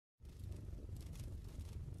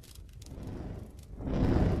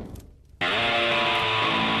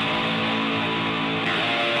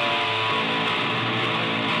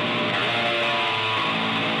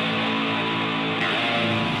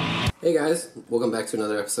Hey guys, welcome back to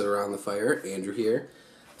another episode of Around the Fire. Andrew here.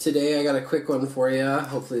 Today I got a quick one for you.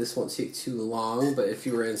 Hopefully this won't take too long, but if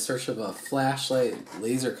you were in search of a flashlight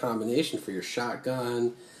laser combination for your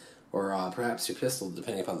shotgun or perhaps your pistol,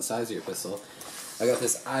 depending upon the size of your pistol, I got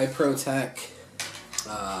this iprotec,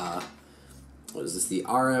 what is this, the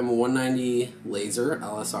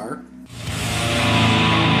rm190lsr.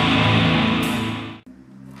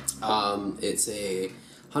 It's a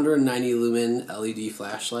 190 lumen LED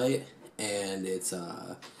flashlight, and it's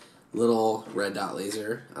a little red dot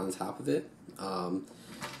laser on the top of it.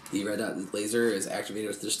 The red dot laser is activated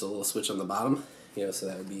with just a little switch on the bottom, so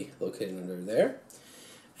that would be located under there.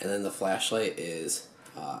 And then the flashlight is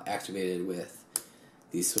activated with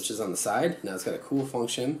these switches on the side. Now it's got a cool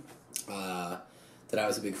function that I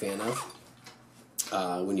was a big fan of.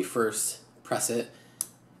 When you first press it,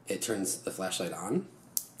 it turns the flashlight on.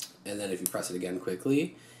 And then if you press it again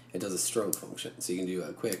quickly, it does a strobe function. So you can do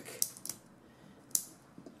a quick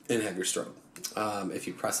and have your strobe. If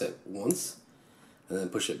you press it once and then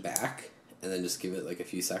push it back and then just give it like a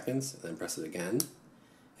few seconds and then press it again,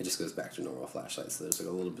 it just goes back to normal flashlight. So there's like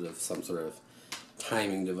a little bit of some sort of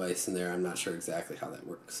timing device in there. I'm not sure exactly how that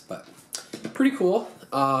works, but pretty cool.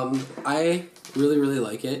 I really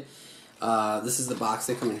like it. This is the box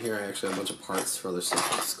they come in here. I actually have a bunch of parts for other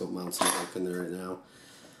stuff, like scope mounts and stuff in there right now.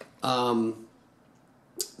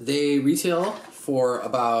 They retail for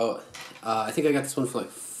about, I think I got this one for like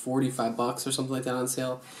 45 bucks or something like that on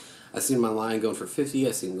sale. I've seen them online going for 50,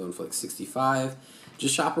 I've seen them going for like 65.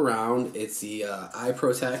 Just shop around. It's the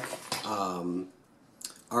iprotec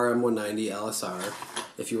rm190lsr.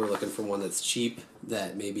 If you were looking for one that's cheap,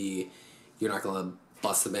 that maybe you're not going to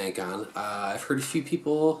bust the bank on. I've heard a few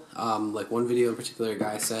people, like one video in particular, a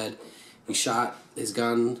guy said he shot his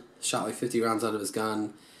gun, shot like 50 rounds out of his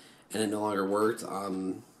gun, and it no longer worked.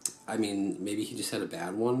 I mean, maybe he just had a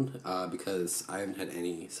bad one, because I haven't had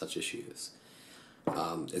any such issues.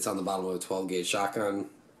 It's on the bottom of a 12 gauge shotgun.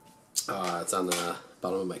 It's on the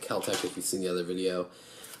bottom of my Kel-Tec if you've seen the other video.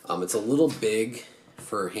 It's a little big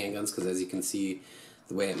for handguns because, as you can see,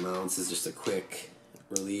 the way it mounts is just a quick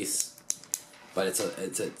release. But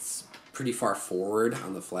it's pretty far forward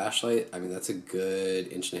on the flashlight. I mean, that's a good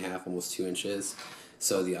 1.5 inches, almost 2 inches.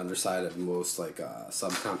 So the underside of most like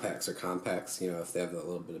subcompacts or compacts, if they have that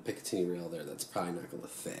little bit of Picatinny rail there, that's probably not going to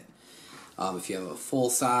fit. If you have a full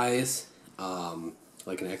size,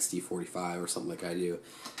 like an XD45 or something like I do,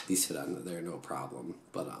 these fit under there no problem.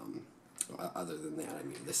 But other than that, I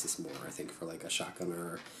mean, this is more, I think, for like a shotgun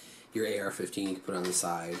or your AR-15 you can put on the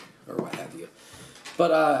side or what have you.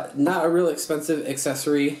 But not a real expensive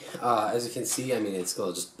accessory. As you can see, I mean, it's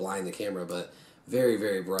going to just blind the camera, but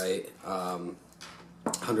very bright.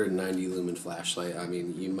 190 lumen flashlight. I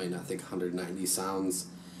mean, you might not think 190 sounds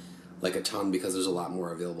like a ton because there's a lot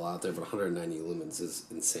more available out there, but 190 lumens is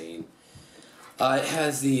insane. It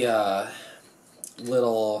has the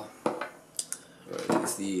little,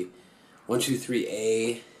 it's the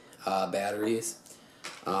 123A batteries.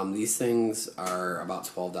 These things are about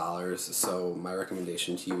 $12, so my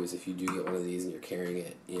recommendation to you is if you do get one of these and you're carrying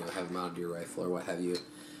it, have it mounted to your rifle or what have you,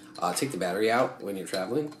 take the battery out when you're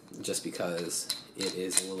traveling, just because it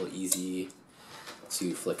is a little easy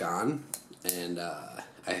to flick on, and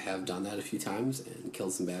I have done that a few times and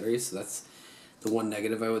killed some batteries, so that's the one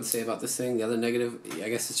negative I would say about this thing. The other negative, I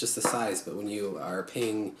guess, it's just the size, but when you are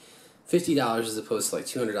paying $50 as opposed to like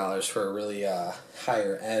 $200 for a really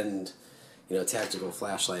higher end, tactical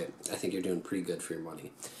flashlight, I think you're doing pretty good for your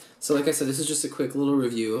money. So like I said, this is just a quick little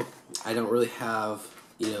review. I don't really have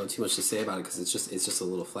too much to say about it because it's just a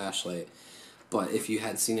little flashlight. But if you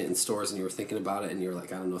had seen it in stores and you were thinking about it and you were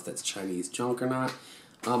like, I don't know if that's Chinese junk or not,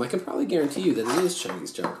 I can probably guarantee you that it is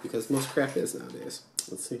Chinese junk because most crap is nowadays.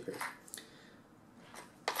 Let's see here.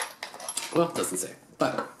 Well, it doesn't say,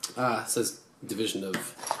 but it says Division of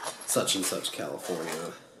such and such,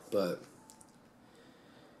 California, but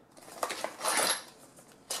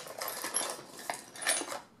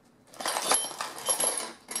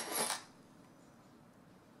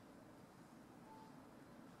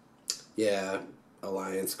yeah,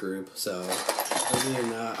 Alliance Group. So I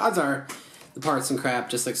mean, odds are the parts and crap,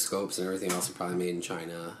 just like scopes and everything else, are probably made in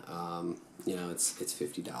China. It's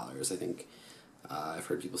 $50. I think I've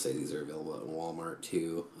heard people say these are available at Walmart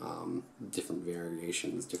too. Different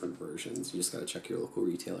variations, different versions. You just got to check your local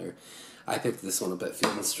retailer. I picked this one up at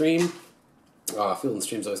Field & Stream. Field &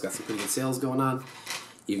 Stream's always got some pretty good sales going on,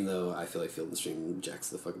 even though I feel like Field & Stream jacks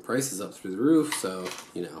the fucking prices up through the roof. So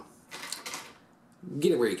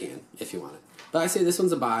get it where you can if you want it. But I say this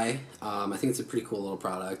one's a buy. I think it's a pretty cool little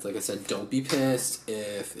product. Like I said, don't be pissed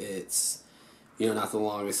if it's you know, not the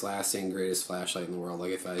longest lasting, greatest flashlight in the world.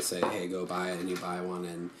 Like if I say, hey, go buy it, and you buy one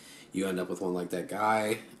and you end up with one like that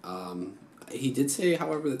guy. He did say,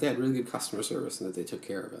 however, that they had really good customer service and that they took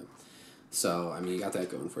care of it. So, I mean, you got that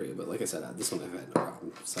going for you. But like I said, this one I've had no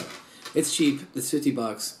problem. So, it's cheap. It's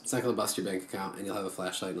 $50. It's not going to bust your bank account, and you'll have a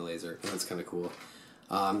flashlight and a laser. And that's kind of cool.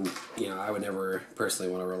 You know, I would never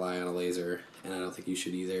personally want to rely on a laser, and I don't think you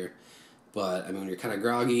should either. But, I mean, when you're kind of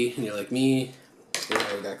groggy and you're like me, you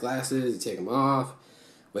know, you got glasses, you take them off,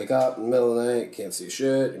 wake up in the middle of the night, can't see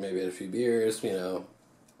shit, you maybe had a few beers, you know,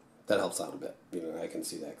 that helps out a bit. You know, I can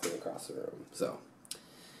see that clear across the room. So,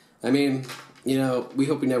 I mean, you know, we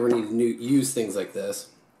hope we never need to use things like this.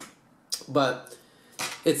 But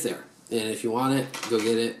it's there. And if you want it, go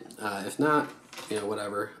get it. If not, you know,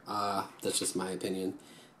 whatever. That's just my opinion.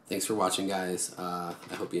 Thanks for watching, guys. I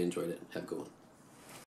hope you enjoyed it. Have a good one.